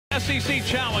SEC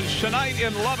Challenge tonight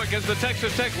in Lubbock as the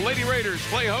Texas Tech Lady Raiders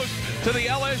play host to the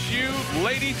LSU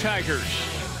Lady Tigers.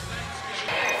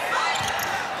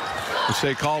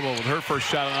 Say Caldwell with her first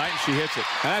shot of the night, and she hits it.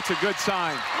 And that's a good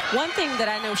sign. One thing that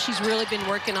I know she's really been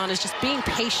working on is just being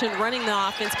patient, running the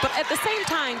offense, but at the same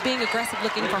time being aggressive,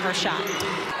 looking for her shot.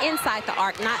 Inside the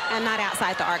arc, not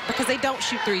outside the arc, because they don't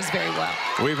shoot threes very well.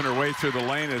 Weaving her way through the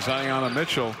lane is Ayanna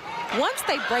Mitchell. Once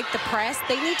they break the press,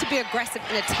 they need to be aggressive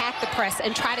and attack the press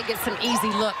and try to get some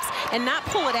easy looks and not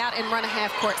pull it out and run a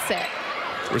half-court set.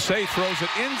 Rasay throws it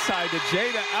inside to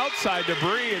Jada, outside to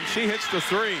Bree, and she hits the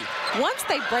three. Once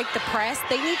they break the press,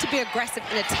 they need to be aggressive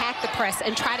and attack the press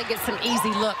and try to get some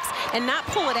easy looks and not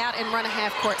pull it out and run a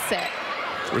half-court set.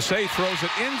 Rasay throws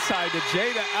it inside to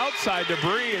Jada, outside to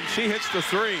Bree, and she hits the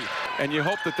three. And you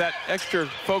hope that that extra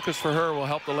focus for her will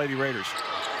help the Lady Raiders.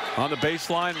 On the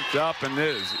baseline, up and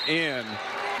is in.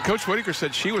 Coach Whitaker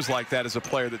said she was like that as a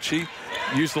player, that she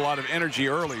used a lot of energy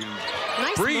early.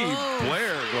 Nice Bree move.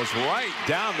 Blair goes right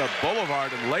down the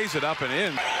boulevard and lays it up and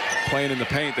in. Playing in the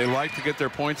paint, they like to get their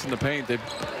points in the paint.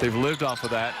 They've lived off of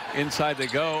that. Inside they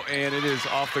go, and it is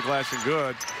off the glass and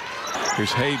good.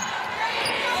 Here's Hayden.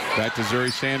 Back to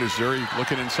Zuri Sanders. Zuri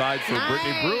looking inside for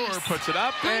Brittany Brewer. Puts it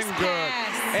up and good.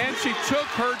 And she took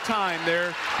her time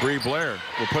there. Bree Blair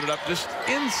will put it up just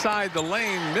inside the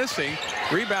lane, missing.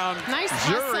 Rebound, nice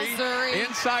Zuri. hustle, Zuri.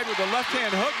 Inside with a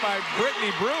left-hand hook by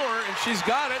Brittany Brewer, and she's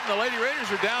got it. And the Lady Raiders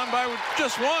are down by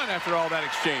just one after all that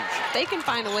exchange. They can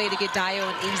find a way to get Dio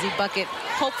an easy bucket.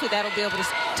 Hopefully that'll be able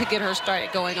to get her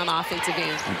started going on offensive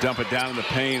end. And dump it down in the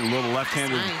paint. A little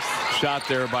left-handed shot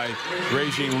there by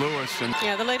Regine Lewis. And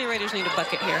yeah, the Lady Raiders need a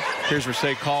bucket here. Here's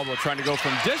Rasay Caldwell trying to go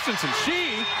from distance, and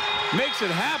she makes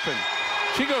it happen.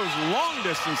 She goes long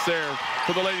distance there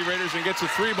for the Lady Raiders and gets a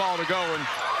three ball to go. And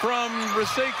from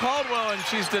Rasay Caldwell, and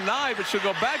she's denied, but she'll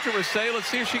go back to Rasay. Let's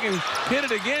see if she can hit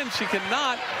it again. She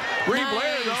cannot. Bree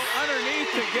Blair, though,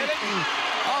 underneath to get it, and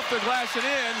off the glass and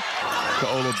in. To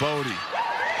Olabode,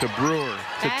 to Brewer,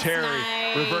 to Terry.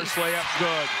 Nice. Reverse layup,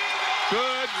 good.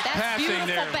 Good passing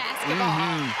there.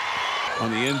 Basketball. On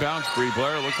the inbounds, Bree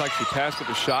Blair looks like she passed with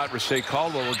a shot. Rasay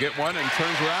Caldwell will get one and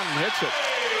turns around and hits it.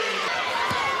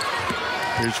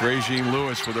 Here's Regine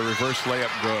Lewis with a reverse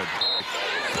layup, good.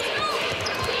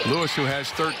 Lewis, who has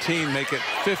 13, make it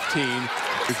 15.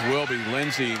 It will be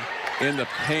Lindsay in the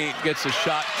paint, gets a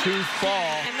shot to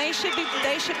fall. And they should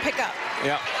pick up.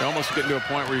 Yeah, they're almost getting to a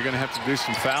point where you're going to have to do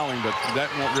some fouling, but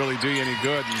that won't really do you any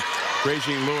good. And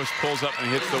Regine Lewis pulls up and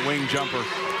hits the wing jumper.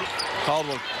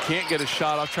 Caldwell can't get a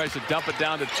shot off, tries to dump it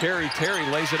down to Terry. Terry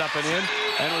lays it up and in.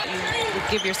 And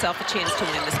give yourself a chance to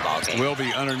win this ball game. Will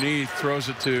be underneath, throws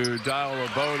it to Dio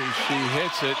Olabode. She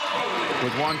hits it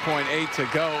with 1.8 to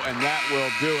go, and that will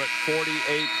do it.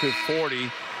 48-40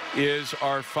 is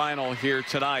our final here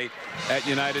tonight at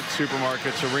United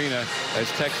Supermarkets Arena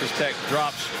as Texas Tech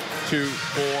drops to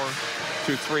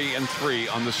 4-3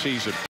 on the season.